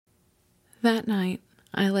That night,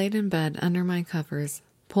 I laid in bed under my covers,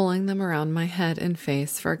 pulling them around my head and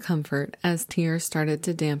face for comfort as tears started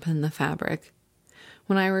to dampen the fabric.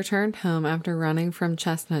 When I returned home after running from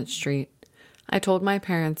Chestnut Street, I told my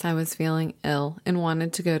parents I was feeling ill and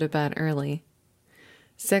wanted to go to bed early.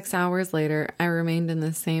 6 hours later, I remained in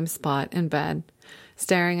the same spot in bed,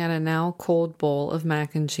 staring at a now cold bowl of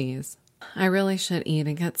mac and cheese. I really should eat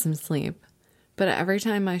and get some sleep, but every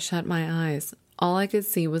time I shut my eyes, all I could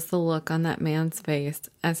see was the look on that man's face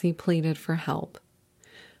as he pleaded for help.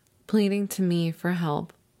 Pleading to me for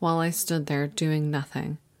help while I stood there doing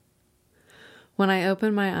nothing. When I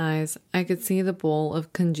opened my eyes, I could see the bowl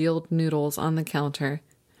of congealed noodles on the counter,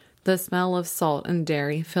 the smell of salt and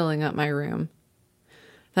dairy filling up my room.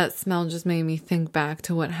 That smell just made me think back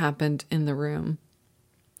to what happened in the room.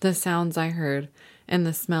 The sounds I heard and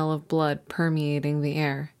the smell of blood permeating the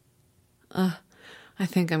air. I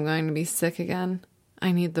think I'm going to be sick again.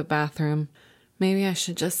 I need the bathroom. Maybe I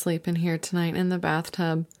should just sleep in here tonight in the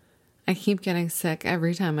bathtub. I keep getting sick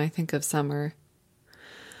every time I think of summer.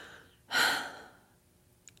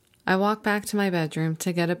 I walk back to my bedroom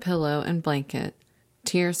to get a pillow and blanket,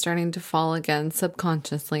 tears starting to fall again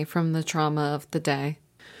subconsciously from the trauma of the day.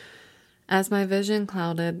 As my vision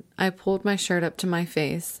clouded, I pulled my shirt up to my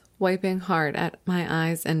face, wiping hard at my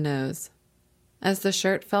eyes and nose. As the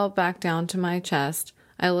shirt fell back down to my chest,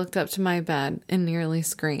 I looked up to my bed and nearly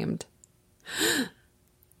screamed.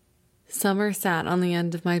 Summer sat on the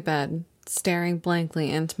end of my bed, staring blankly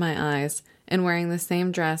into my eyes and wearing the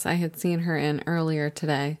same dress I had seen her in earlier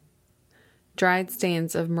today. Dried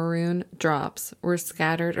stains of maroon drops were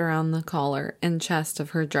scattered around the collar and chest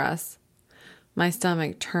of her dress, my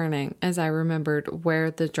stomach turning as I remembered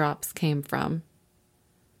where the drops came from.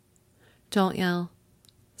 "Don't yell,"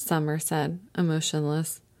 Summer said,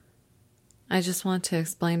 emotionless. "I just want to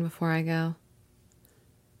explain before I go."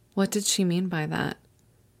 What did she mean by that?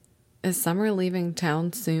 Is Summer leaving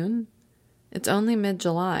town soon? It's only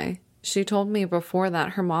mid-July. She told me before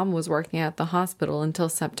that her mom was working at the hospital until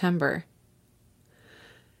September.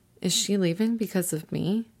 Is she leaving because of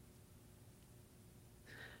me?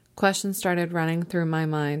 Questions started running through my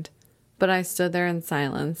mind, but I stood there in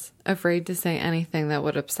silence, afraid to say anything that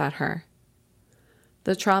would upset her.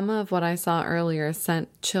 The trauma of what I saw earlier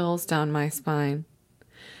sent chills down my spine,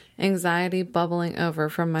 anxiety bubbling over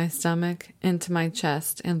from my stomach into my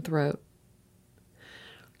chest and throat.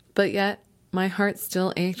 But yet, my heart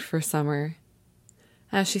still ached for Summer.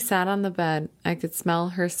 As she sat on the bed, I could smell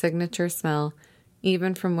her signature smell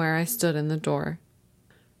even from where I stood in the door.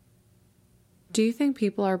 Do you think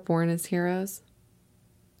people are born as heroes?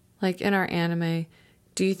 Like in our anime,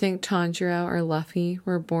 do you think Tanjiro or Luffy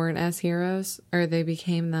were born as heroes, or they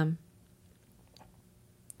became them?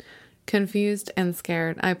 Confused and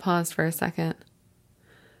scared, I paused for a second.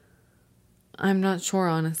 I'm not sure,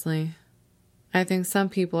 honestly. I think some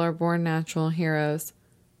people are born natural heroes,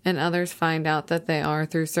 and others find out that they are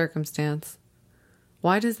through circumstance.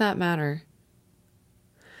 Why does that matter?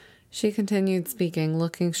 She continued speaking,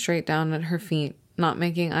 looking straight down at her feet, not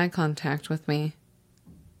making eye contact with me.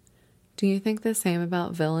 Do you think the same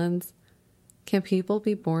about villains? Can people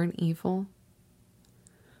be born evil?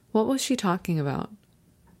 What was she talking about?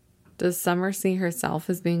 Does Summer see herself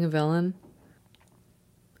as being a villain?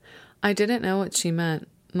 I didn't know what she meant,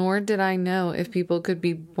 nor did I know if people could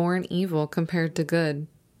be born evil compared to good.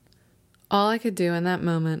 All I could do in that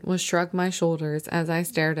moment was shrug my shoulders as I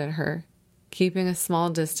stared at her, keeping a small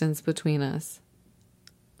distance between us.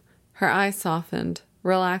 Her eyes softened,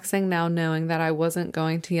 relaxing now knowing that I wasn't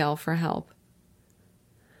going to yell for help.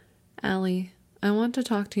 Allie, I want to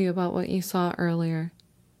talk to you about what you saw earlier.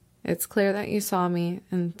 It's clear that you saw me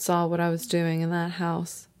and saw what I was doing in that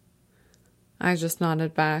house. I just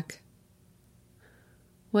nodded back.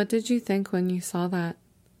 What did you think when you saw that?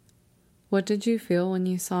 What did you feel when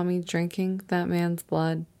you saw me drinking that man's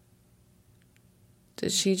blood?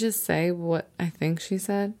 Did she just say what I think she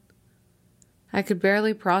said? I could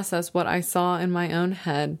barely process what I saw in my own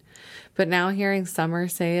head, but now hearing Summer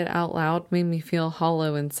say it out loud made me feel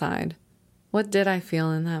hollow inside. What did I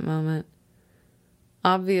feel in that moment?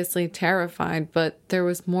 Obviously terrified, but there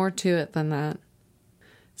was more to it than that.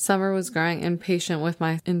 Summer was growing impatient with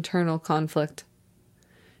my internal conflict.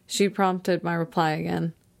 She prompted my reply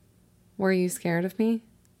again. Were you scared of me?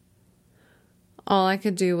 All I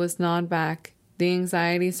could do was nod back. The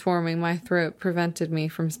anxiety swarming my throat prevented me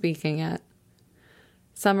from speaking yet.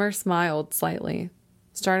 Summer smiled slightly,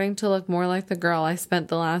 starting to look more like the girl I spent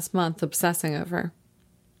the last month obsessing over.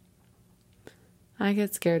 I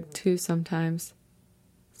get scared too sometimes.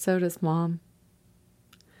 So does Mom.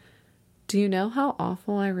 Do you know how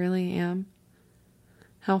awful I really am?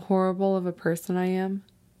 how horrible of a person I am?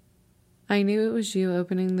 I knew it was you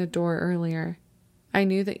opening the door earlier. I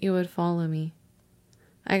knew that you would follow me.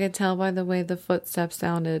 I could tell by the way the footsteps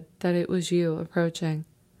sounded that it was you approaching.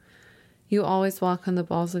 You always walk on the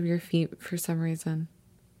balls of your feet for some reason.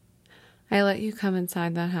 I let you come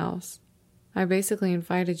inside that house. I basically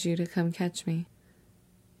invited you to come catch me.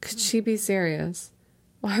 Could she be serious?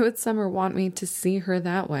 Why would Summer want me to see her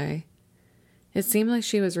that way? It seemed like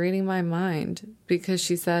she was reading my mind because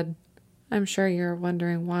she said, "I'm sure you're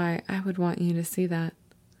wondering why I would want you to see that."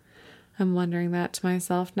 I'm wondering that to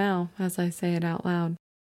myself now as I say it out loud.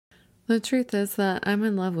 The truth is that I'm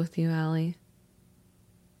in love with you, Allie.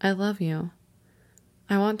 I love you.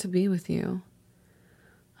 I want to be with you.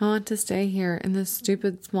 I want to stay here in this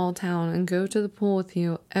stupid small town and go to the pool with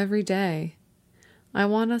you every day. I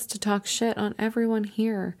want us to talk shit on everyone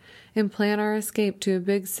here and plan our escape to a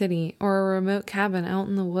big city or a remote cabin out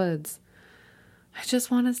in the woods. I just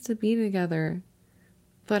want us to be together,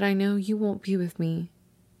 but I know you won't be with me.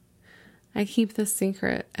 I keep this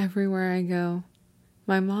secret everywhere I go.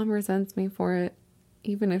 My mom resents me for it,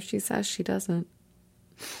 even if she says she doesn't.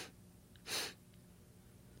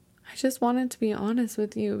 I just wanted to be honest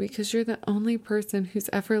with you because you're the only person who's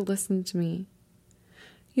ever listened to me.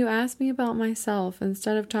 You asked me about myself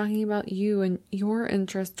instead of talking about you and your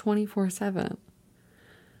interests 24/7.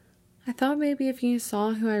 I thought maybe if you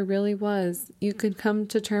saw who I really was, you could come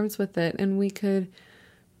to terms with it and we could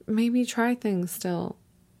maybe try things still,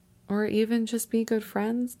 or even just be good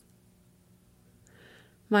friends.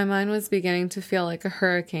 My mind was beginning to feel like a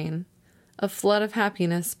hurricane. A flood of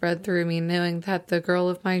happiness spread through me, knowing that the girl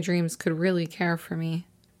of my dreams could really care for me.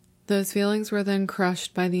 Those feelings were then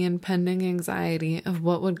crushed by the impending anxiety of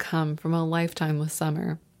what would come from a lifetime with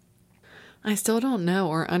Summer. I still don't know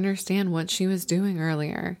or understand what she was doing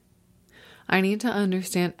earlier. I need to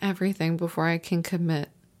understand everything before I can commit.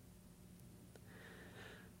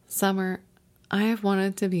 Summer, I have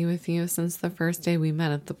wanted to be with you since the first day we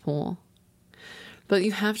met at the pool. But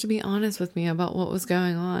you have to be honest with me about what was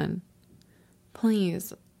going on.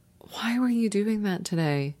 Please, why were you doing that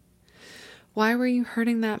today? Why were you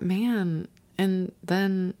hurting that man? And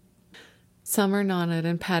then Summer nodded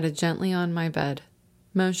and patted gently on my bed,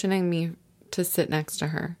 motioning me to sit next to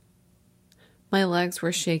her. My legs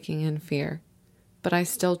were shaking in fear, but I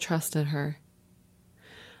still trusted her.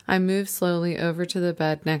 I moved slowly over to the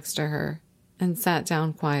bed next to her and sat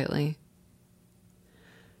down quietly.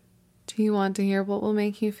 Do you want to hear what will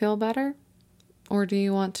make you feel better? Or do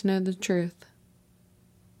you want to know the truth?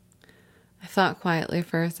 I thought quietly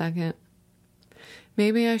for a second.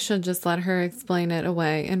 Maybe I should just let her explain it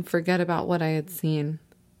away and forget about what I had seen.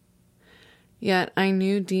 Yet I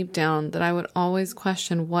knew deep down that I would always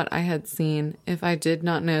question what I had seen if I did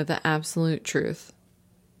not know the absolute truth.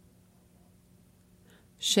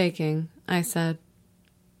 Shaking, I said,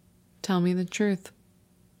 "Tell me the truth."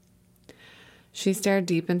 She stared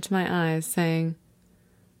deep into my eyes, saying,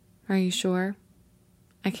 "Are you sure?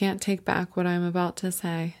 I can't take back what I'm about to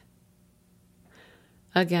say."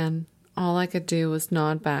 Again, all I could do was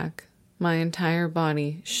nod back. My entire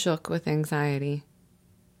body shook with anxiety.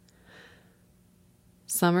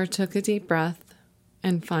 Summer took a deep breath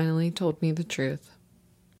and finally told me the truth.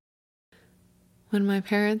 When my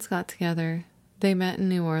parents got together, they met in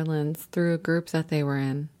New Orleans through a group that they were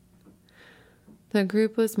in. The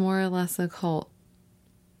group was more or less a cult,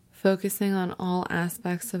 focusing on all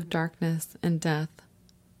aspects of darkness and death.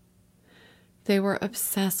 They were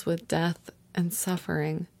obsessed with death and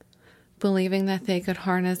suffering, believing that they could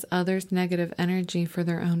harness others' negative energy for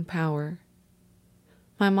their own power.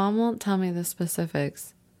 My mom won't tell me the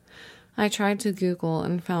specifics. I tried to Google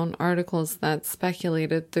and found articles that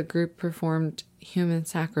speculated the group performed human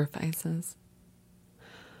sacrifices.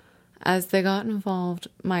 As they got involved,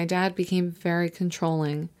 my dad became very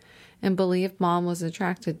controlling and believed Mom was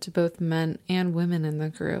attracted to both men and women in the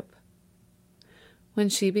group. When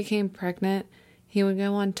she became pregnant, he would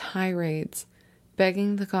go on tirades,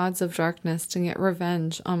 begging the gods of darkness to get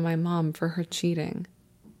revenge on my mom for her cheating.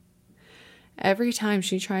 Every time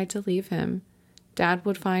she tried to leave him, Dad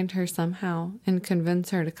would find her somehow and convince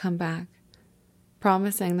her to come back,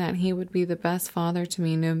 promising that he would be the best father to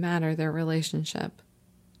me no matter their relationship.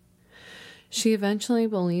 She eventually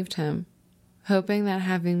believed him, hoping that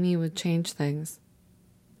having me would change things.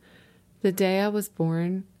 The day I was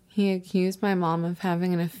born, he accused my mom of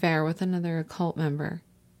having an affair with another occult member,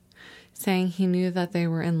 saying he knew that they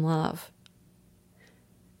were in love.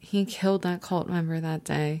 He killed that cult member that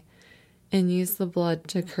day and used the blood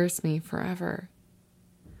to curse me forever.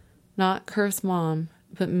 Not curse Mom,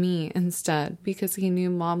 but me instead, because he knew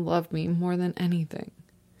Mom loved me more than anything.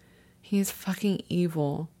 He's fucking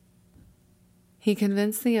evil. He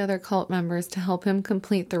convinced the other cult members to help him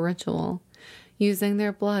complete the ritual, using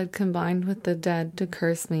their blood combined with the dead to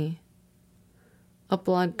curse me. A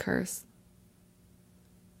blood curse.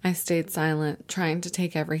 I stayed silent, trying to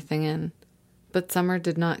take everything in, but Summer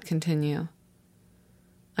did not continue.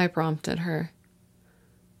 I prompted her.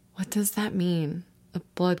 What does that mean? A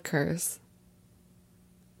blood curse?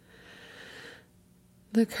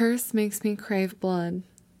 The curse makes me crave blood.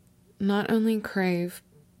 Not only crave,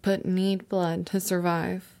 but need blood to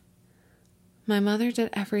survive. My mother did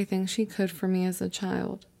everything she could for me as a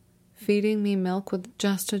child, feeding me milk with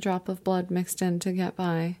just a drop of blood mixed in to get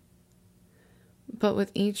by. But with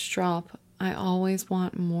each drop, I always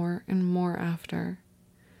want more and more after.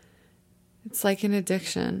 It's like an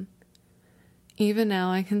addiction. Even now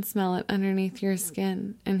I can smell it underneath your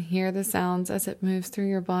skin and hear the sounds as it moves through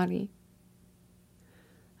your body.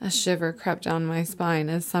 A shiver crept down my spine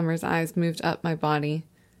as Summer's eyes moved up my body.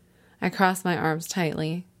 I crossed my arms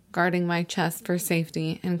tightly, guarding my chest for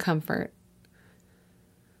safety and comfort.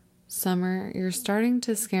 Summer, you're starting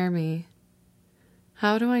to scare me.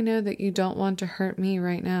 How do I know that you don't want to hurt me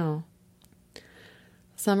right now?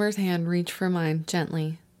 Summer's hand reached for mine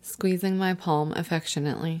gently, squeezing my palm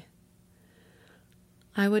affectionately.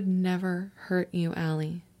 I would never hurt you,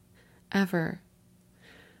 Allie. Ever.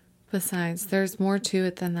 Besides, there's more to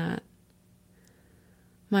it than that.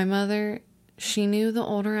 My mother, she knew the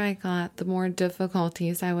older I got, the more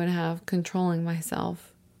difficulties I would have controlling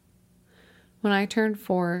myself. When I turned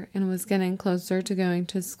 4 and was getting closer to going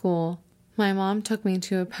to school, my mom took me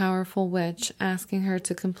to a powerful witch, asking her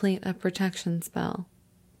to complete a protection spell.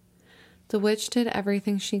 The witch did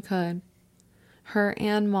everything she could. Her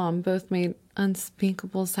and Mom both made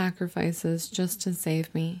unspeakable sacrifices just to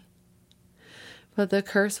save me. But the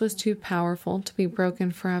curse was too powerful to be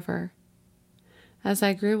broken forever. As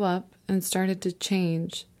I grew up and started to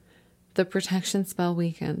change, the protection spell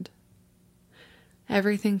weakened.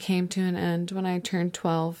 Everything came to an end when I turned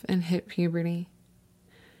 12 and hit puberty.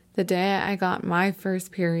 The day I got my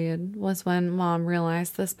first period was when Mom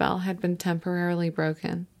realized the spell had been temporarily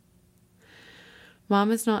broken.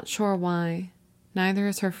 Mom is not sure why, neither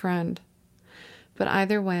is her friend. But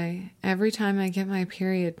either way, every time I get my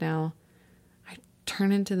period now, I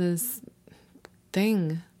turn into this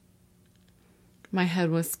thing. My head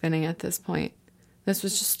was spinning at this point. This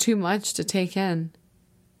was just too much to take in.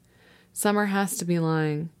 Summer has to be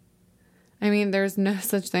lying. I mean, there's no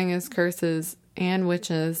such thing as curses and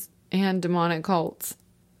witches and demonic cults.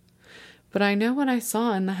 But I know what I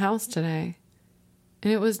saw in the house today,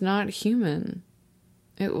 and it was not human.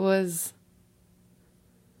 It was...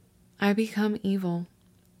 I become evil,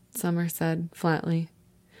 Summer said flatly.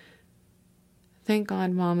 Thank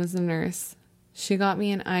God Mom is a nurse. She got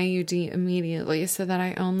me an IUD immediately so that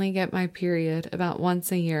I only get my period about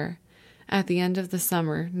once a year, at the end of the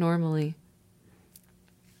summer, normally.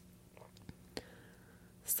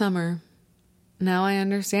 Summer. Now I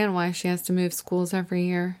understand why she has to move schools every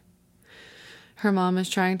year. Her mom is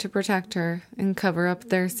trying to protect her and cover up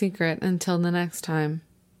their secret until the next time.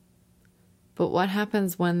 But what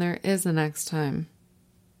happens when there is a next time?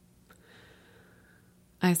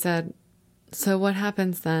 I said, so what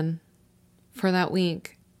happens then? For that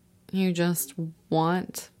week, you just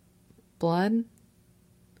want blood?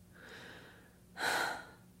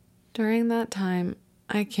 During that time,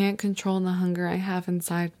 I can't control the hunger I have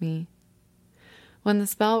inside me. When the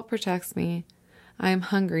spell protects me, I am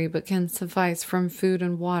hungry but can suffice from food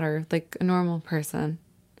and water like a normal person.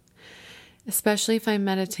 Especially if I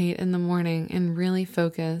meditate in the morning and really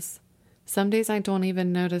focus. Some days I don't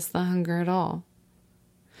even notice the hunger at all.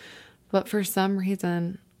 But for some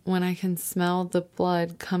reason, when I can smell the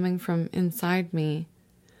blood coming from inside me,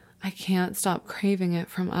 I can't stop craving it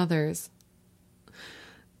from others.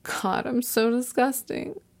 God, I'm so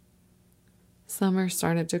disgusting. Summer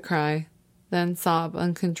started to cry, then sob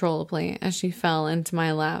uncontrollably as she fell into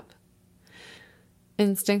my lap.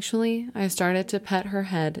 Instinctually, I started to pet her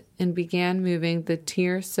head and began moving the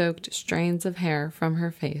tear-soaked strands of hair from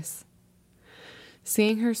her face.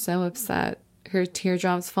 Seeing her so upset, her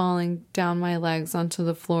teardrops falling down my legs onto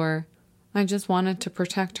the floor, I just wanted to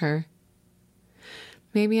protect her.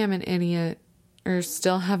 Maybe I'm an idiot, or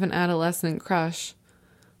still have an adolescent crush.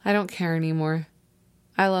 I don't care anymore.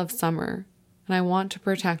 I love Summer, and I want to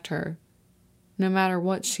protect her, no matter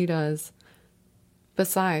what she does.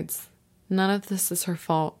 Besides, none of this is her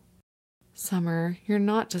fault. Summer, you're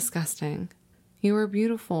not disgusting. You are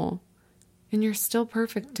beautiful, and you're still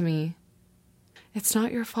perfect to me. It's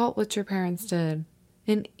not your fault what your parents did.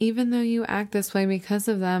 And even though you act this way because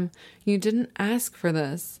of them, you didn't ask for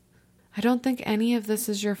this. I don't think any of this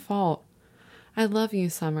is your fault. I love you,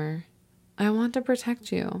 Summer. I want to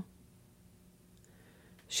protect you.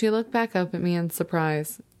 She looked back up at me in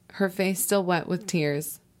surprise, her face still wet with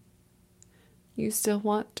tears. You still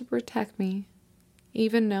want to protect me,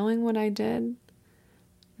 even knowing what I did?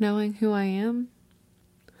 Knowing who I am?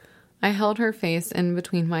 I held her face in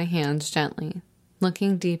between my hands gently,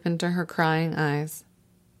 looking deep into her crying eyes.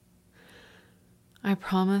 I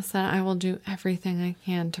promise that I will do everything I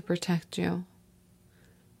can to protect you,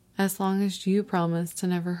 as long as you promise to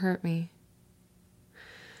never hurt me.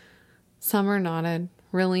 Summer nodded,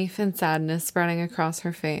 relief and sadness spreading across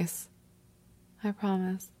her face. I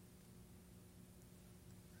promise.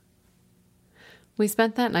 We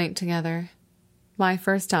spent that night together, my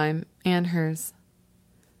first time and hers.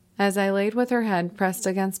 As I laid with her head pressed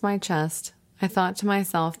against my chest, I thought to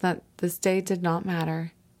myself that this day did not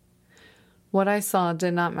matter. What I saw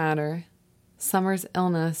did not matter. Summer's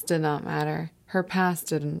illness did not matter. Her past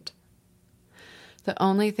didn't. The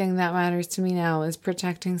only thing that matters to me now is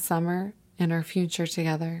protecting Summer and our future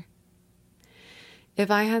together.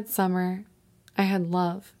 If I had Summer, I had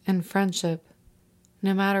love and friendship,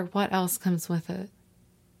 no matter what else comes with it.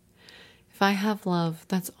 If I have love,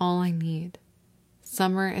 that's all I need.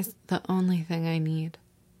 Summer is the only thing I need.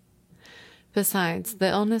 Besides, the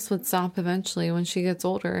illness would stop eventually when she gets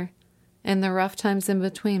older, and the rough times in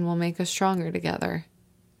between will make us stronger together.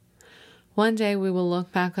 One day we will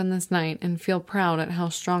look back on this night and feel proud at how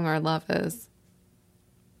strong our love is.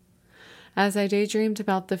 As I daydreamed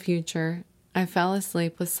about the future, I fell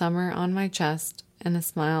asleep with Summer on my chest and a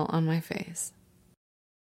smile on my face.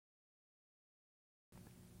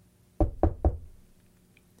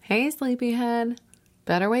 Hey, sleepyhead.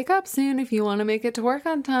 Better wake up soon if you want to make it to work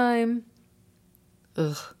on time.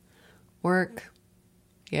 Ugh. Work.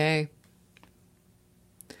 Yay.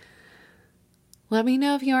 Let me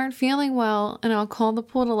know if you aren't feeling well, and I'll call the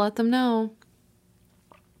pool to let them know.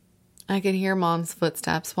 I could hear Mom's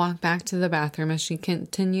footsteps walk back to the bathroom as she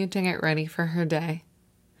continued to get ready for her day.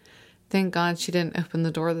 Thank God she didn't open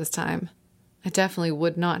the door this time. I definitely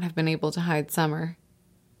would not have been able to hide Summer.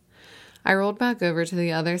 I rolled back over to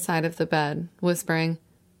the other side of the bed, whispering,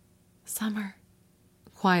 Summer,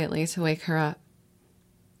 quietly to wake her up.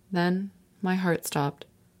 Then my heart stopped.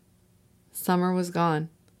 Summer was gone.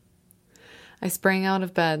 I sprang out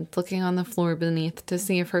of bed, looking on the floor beneath to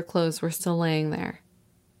see if her clothes were still laying there.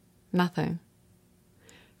 Nothing.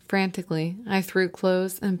 Frantically, I threw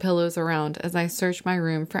clothes and pillows around as I searched my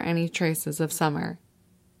room for any traces of Summer.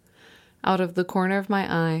 Out of the corner of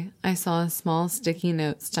my eye, I saw a small sticky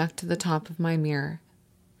note stuck to the top of my mirror.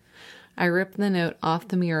 I ripped the note off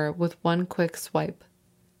the mirror with one quick swipe,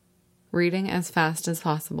 reading as fast as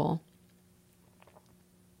possible.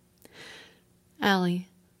 Allie,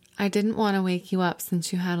 I didn't want to wake you up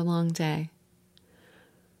since you had a long day.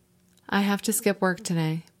 I have to skip work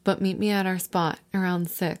today, but meet me at our spot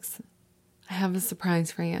around 6. I have a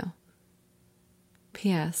surprise for you.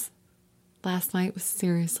 P.S. Last night was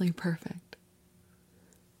seriously perfect.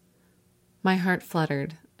 My heart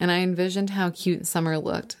fluttered, and I envisioned how cute Summer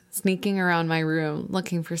looked, sneaking around my room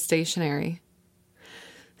looking for stationery.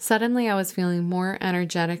 Suddenly, I was feeling more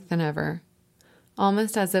energetic than ever,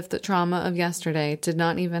 almost as if the trauma of yesterday did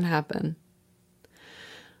not even happen.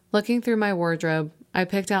 Looking through my wardrobe, I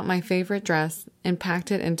picked out my favorite dress and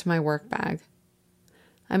packed it into my work bag.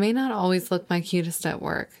 I may not always look my cutest at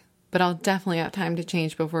work, but I'll definitely have time to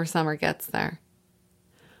change before Summer gets there.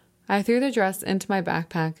 I threw the dress into my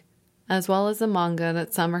backpack, as well as the manga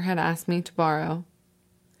that Summer had asked me to borrow.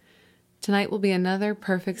 Tonight will be another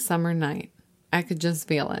perfect summer night. I could just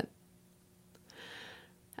feel it.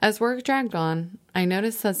 As work dragged on, I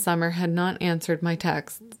noticed that Summer had not answered my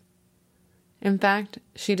texts. In fact,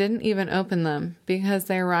 she didn't even open them because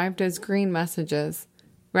they arrived as green messages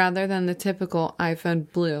rather than the typical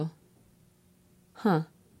iPhone blue. Huh.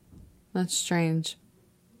 That's strange.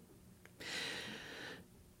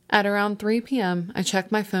 At around 3 p.m., I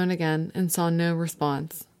checked my phone again and saw no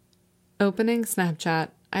response. Opening Snapchat,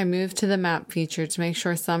 I moved to the map feature to make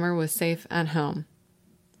sure Summer was safe at home.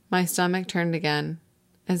 My stomach turned again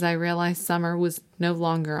as I realized Summer was no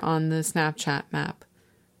longer on the Snapchat map.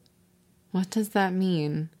 What does that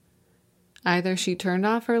mean? Either she turned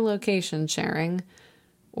off her location sharing,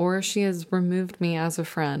 or she has removed me as a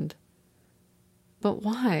friend. But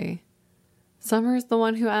why? Summer is the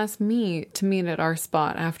one who asked me to meet at our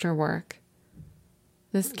spot after work.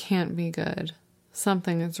 This can't be good.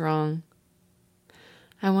 Something is wrong.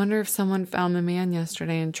 I wonder if someone found the man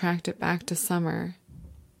yesterday and tracked it back to Summer.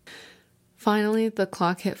 Finally, the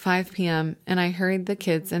clock hit 5 p.m., and I hurried the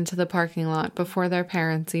kids into the parking lot before their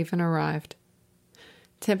parents even arrived.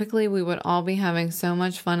 Typically, we would all be having so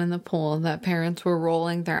much fun in the pool that parents were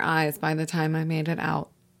rolling their eyes by the time I made it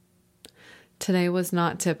out. Today was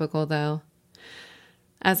not typical, though,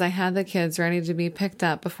 as I had the kids ready to be picked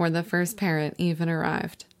up before the first parent even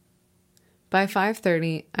arrived. By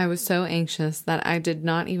 5:30, I was so anxious that I did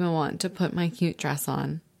not even want to put my cute dress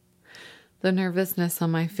on. The nervousness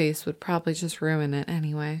on my face would probably just ruin it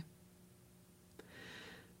anyway.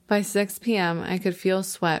 By 6 p.m., I could feel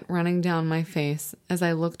sweat running down my face as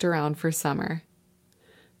I looked around for Summer.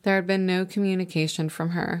 There had been no communication from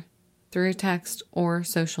her, through text or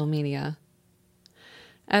social media.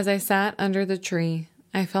 As I sat under the tree,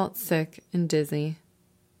 I felt sick and dizzy.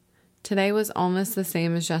 Today was almost the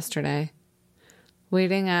same as yesterday,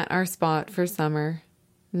 waiting at our spot for Summer,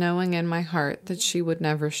 knowing in my heart that she would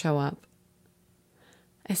never show up.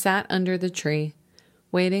 I sat under the tree,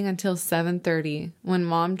 waiting until 7:30 when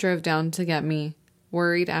Mom drove down to get me,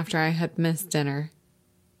 worried after I had missed dinner.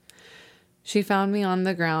 She found me on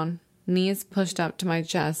the ground, knees pushed up to my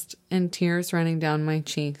chest and tears running down my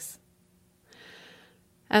cheeks.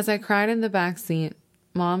 As I cried in the back seat,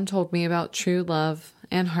 Mom told me about true love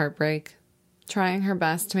and heartbreak, trying her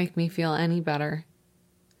best to make me feel any better.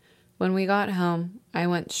 When we got home, I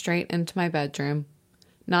went straight into my bedroom,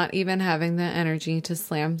 not even having the energy to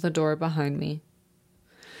slam the door behind me.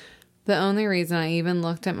 The only reason I even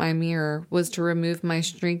looked at my mirror was to remove my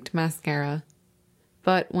streaked mascara.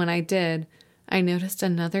 But when I did, I noticed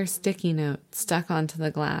another sticky note stuck onto the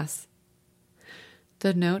glass.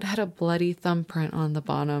 The note had a bloody thumbprint on the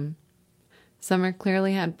bottom. Summer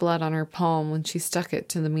clearly had blood on her palm when she stuck it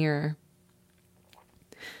to the mirror.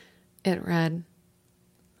 It read,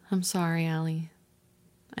 "I'm sorry, Allie.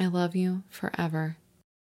 I love you forever."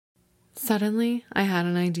 Suddenly, I had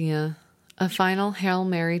an idea. A final Hail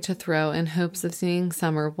Mary to throw in hopes of seeing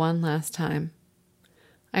Summer one last time.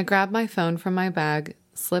 I grabbed my phone from my bag,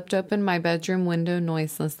 slipped open my bedroom window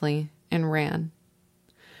noiselessly, and ran.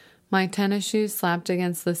 My tennis shoes slapped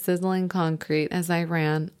against the sizzling concrete as I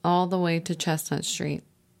ran all the way to Chestnut Street.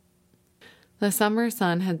 The summer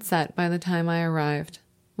sun had set by the time I arrived,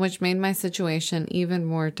 which made my situation even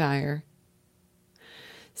more dire.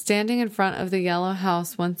 Standing in front of the yellow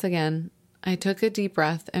house once again, I took a deep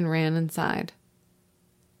breath and ran inside.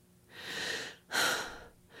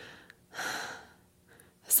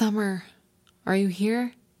 "Summer, are you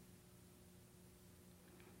here?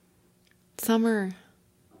 Summer,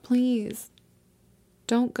 please,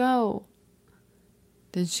 don't go."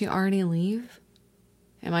 Did she already leave?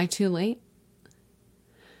 Am I too late?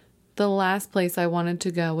 The last place I wanted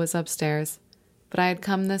to go was upstairs, but I had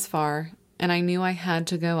come this far, and I knew I had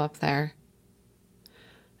to go up there.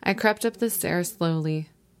 I crept up the stairs slowly,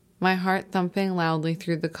 my heart thumping loudly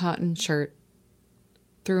through my cotton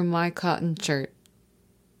shirt.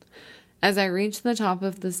 As I reached the top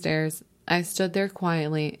of the stairs, I stood there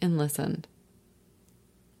quietly and listened.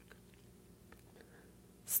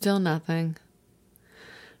 Still nothing.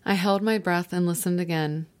 I held my breath and listened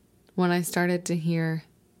again when I started to hear,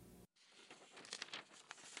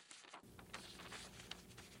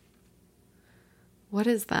 "What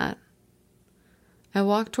is that?" I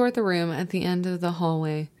walked toward the room at the end of the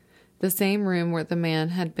hallway, the same room where the man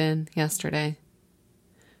had been yesterday.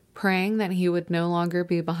 Praying that he would no longer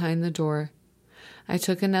be behind the door, I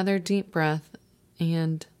took another deep breath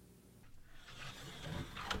and...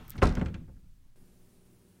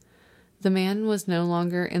 The man was no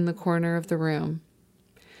longer in the corner of the room.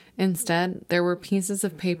 Instead, there were pieces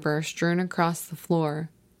of paper strewn across the floor,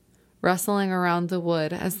 rustling around the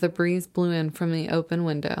wood as the breeze blew in from the open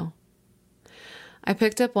window. I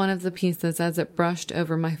picked up one of the pieces as it brushed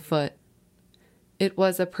over my foot. It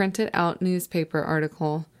was a printed out newspaper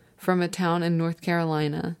article from a town in North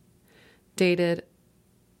Carolina, dated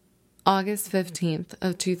August 15th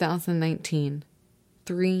of 2019,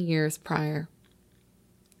 3 years prior.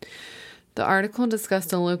 The article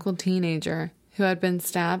discussed a local teenager who had been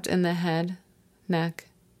stabbed in the head, neck,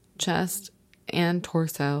 chest, and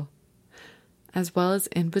torso, as well as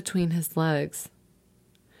in between his legs.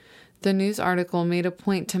 The news article made a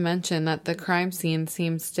point to mention that the crime scene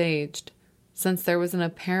seemed staged, since there was an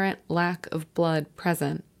apparent lack of blood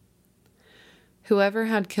present. Whoever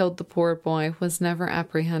had killed the poor boy was never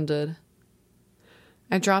apprehended.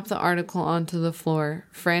 I dropped the article onto the floor,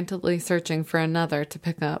 frantically searching for another to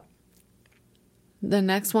pick up. The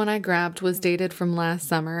next one I grabbed was dated from last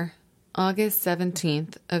summer, August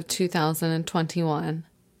 17th of 2021,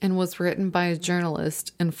 and was written by a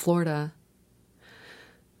journalist in Florida.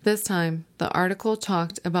 This time, the article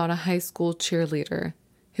talked about a high school cheerleader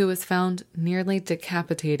who was found nearly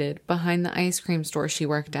decapitated behind the ice cream store she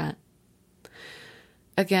worked at.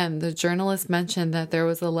 Again, the journalist mentioned that there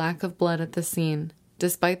was a lack of blood at the scene,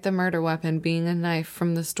 despite the murder weapon being a knife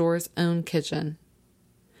from the store's own kitchen.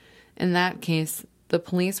 In that case, the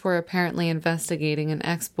police were apparently investigating an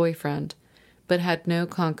ex-boyfriend, but had no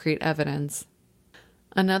concrete evidence.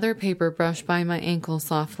 Another paper brushed by my ankle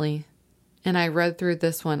softly, and I read through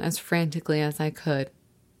this one as frantically as I could.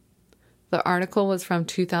 The article was from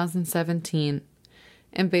 2017,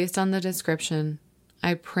 and based on the description,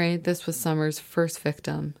 I prayed this was Summer's first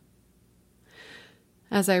victim.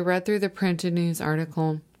 As I read through the printed news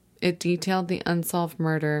article, it detailed the unsolved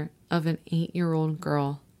murder of an 8-year-old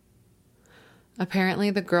girl. Apparently,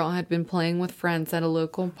 the girl had been playing with friends at a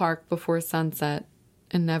local park before sunset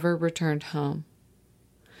and never returned home.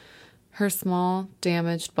 Her small,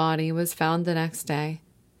 damaged body was found the next day,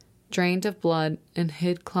 drained of blood and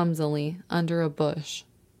hid clumsily under a bush.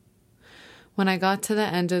 When I got to the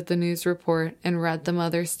end of the news report and read the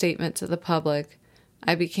mother's statement to the public,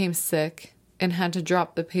 I became sick and had to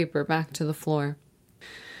drop the paper back to the floor.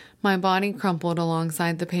 My body crumpled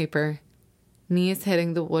alongside the paper, knees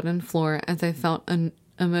hitting the wooden floor as I felt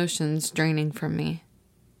emotions draining from me.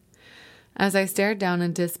 As I stared down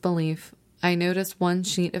in disbelief, I noticed one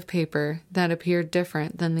sheet of paper that appeared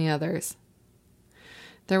different than the others.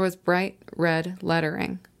 There was bright red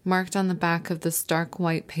lettering marked on the back of the stark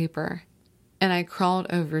white paper, and I crawled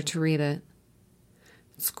over to read it.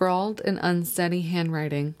 Scrawled in unsteady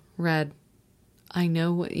handwriting read, "I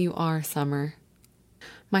know what you are, Summer."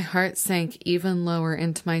 My heart sank even lower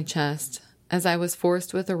into my chest as I was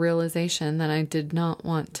forced with a realization that I did not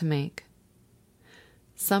want to make.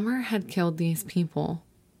 Summer had killed these people,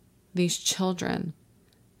 these children,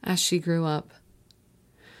 as she grew up.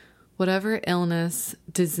 Whatever illness,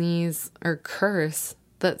 disease, or curse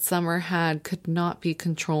that Summer had could not be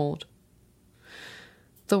controlled.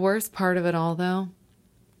 The worst part of it all, though,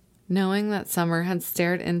 knowing that Summer had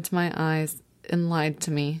stared into my eyes and lied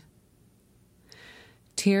to me.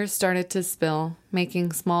 Tears started to spill,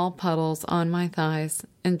 making small puddles on my thighs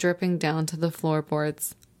and dripping down to the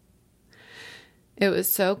floorboards. It was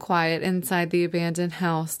so quiet inside the abandoned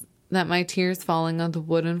house that my tears falling on the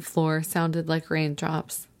wooden floor sounded like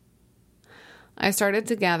raindrops. I started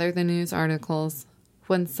to gather the news articles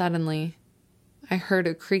when suddenly I heard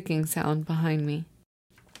a creaking sound behind me.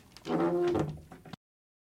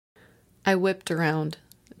 I whipped around,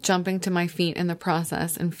 jumping to my feet in the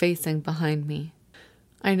process and facing behind me.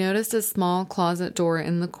 I noticed a small closet door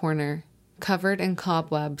in the corner, covered in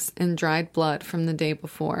cobwebs and dried blood from the day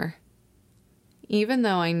before. Even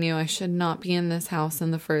though I knew I should not be in this house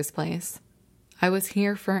in the first place, I was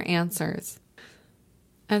here for answers.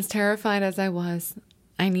 As terrified as I was,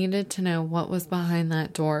 I needed to know what was behind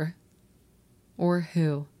that door, or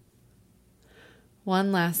who.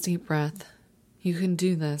 One last deep breath. You can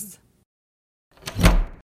do this.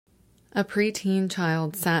 A preteen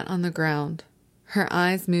child sat on the ground, her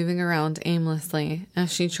eyes moving around aimlessly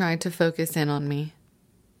as she tried to focus in on me.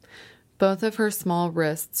 Both of her small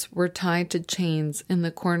wrists were tied to chains in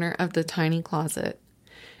the corner of the tiny closet,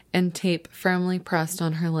 and tape firmly pressed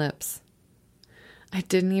on her lips. I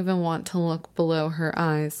didn't even want to look below her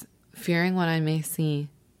eyes, fearing what I may see,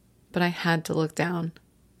 but I had to look down.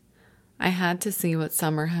 I had to see what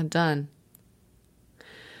Summer had done.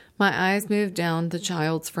 My eyes moved down the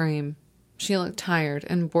child's frame. She looked tired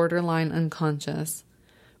and borderline unconscious,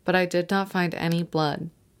 but I did not find any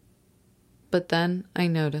blood. But then I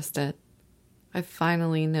noticed it. I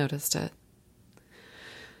finally noticed it.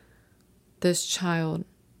 This child,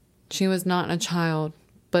 she was not a child,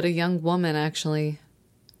 but a young woman actually.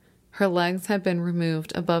 Her legs had been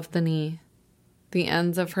removed above the knee. The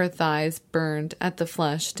ends of her thighs burned at the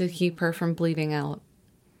flesh to keep her from bleeding out.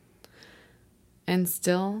 And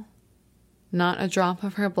still, not a drop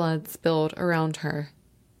of her blood spilled around her.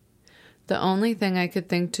 The only thing I could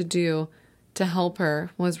think to do to help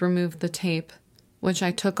her was remove the tape, which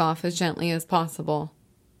I took off as gently as possible.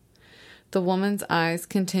 The woman's eyes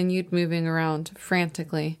continued moving around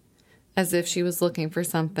frantically, as if she was looking for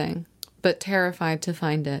something, but terrified to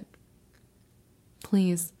find it.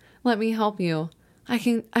 "Please, let me help you. I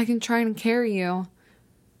can try and carry you,"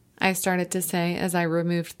 I started to say as I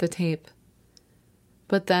removed the tape.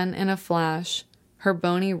 But then, in a flash, her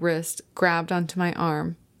bony wrist grabbed onto my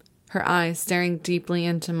arm, her eyes staring deeply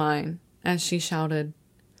into mine as she shouted,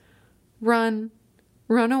 "Run!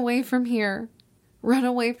 Run away from here! Run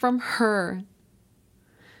away from her!"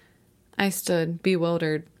 I stood,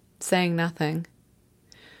 bewildered, saying nothing.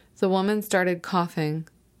 The woman started coughing,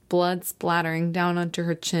 blood splattering down onto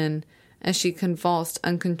her chin as she convulsed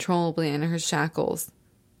uncontrollably in her shackles.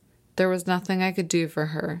 There was nothing I could do for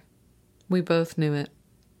her. We both knew it.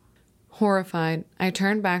 Horrified, I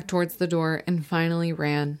turned back towards the door and finally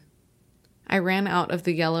ran. I ran out of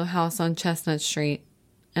the yellow house on Chestnut Street,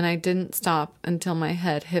 and I didn't stop until my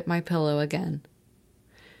head hit my pillow again.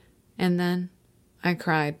 And then I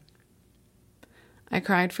cried. I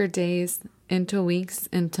cried for days, into weeks,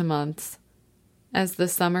 into months, as the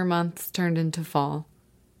summer months turned into fall.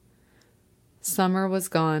 Summer was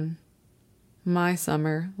gone. My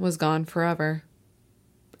summer was gone forever.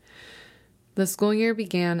 The school year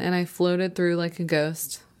began and I floated through like a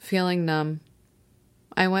ghost, feeling numb.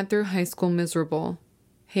 I went through high school miserable,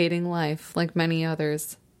 hating life like many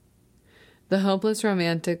others. The hopeless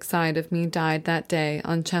romantic side of me died that day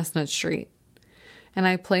on Chestnut Street, and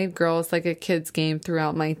I played girls like a kid's game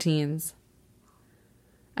throughout my teens.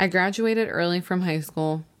 I graduated early from high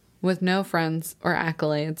school with no friends or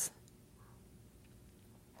accolades.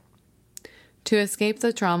 To escape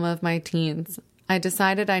the trauma of my teens, I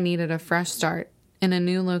decided I needed a fresh start in a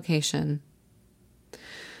new location.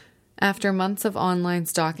 After months of online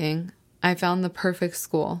stalking, I found the perfect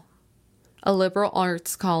school, a liberal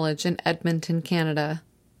arts college in Edmonton, Canada,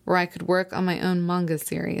 where I could work on my own manga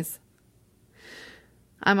series.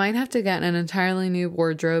 I might have to get an entirely new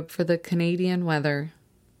wardrobe for the Canadian weather,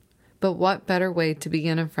 but what better way to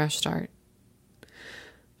begin a fresh start?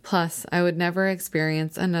 Plus, I would never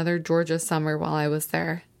experience another Georgia summer while I was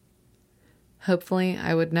there. Hopefully,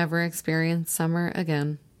 I would never experience summer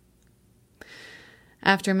again.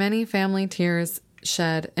 After many family tears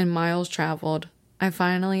shed and miles traveled, I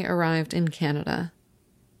finally arrived in Canada.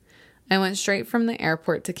 I went straight from the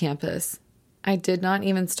airport to campus. I did not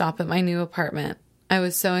even stop at my new apartment. I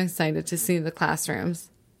was so excited to see the classrooms.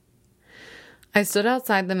 I stood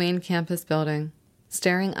outside the main campus building,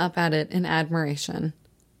 staring up at it in admiration,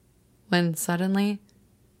 when suddenly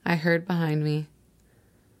I heard behind me,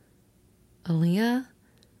 "Aaliyah?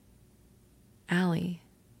 Allie,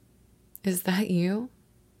 is that you?"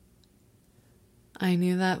 I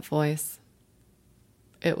knew that voice.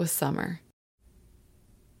 It was Summer.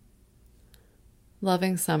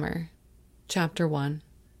 Loving Summer, Chapter 1.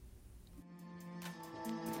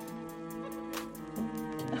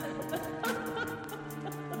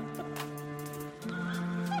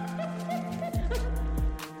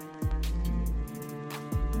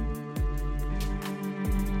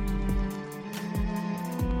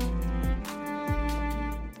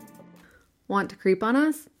 Want to creep on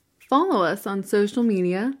us? Follow us on social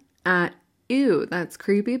media at Ew, That's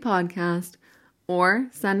Creepy Podcast, or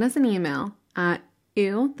send us an email at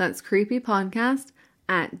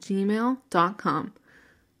ewthat'screepypodcast@gmail.com.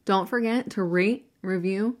 Don't forget to rate,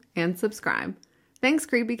 review, and subscribe. Thanks,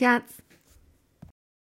 creepy cats!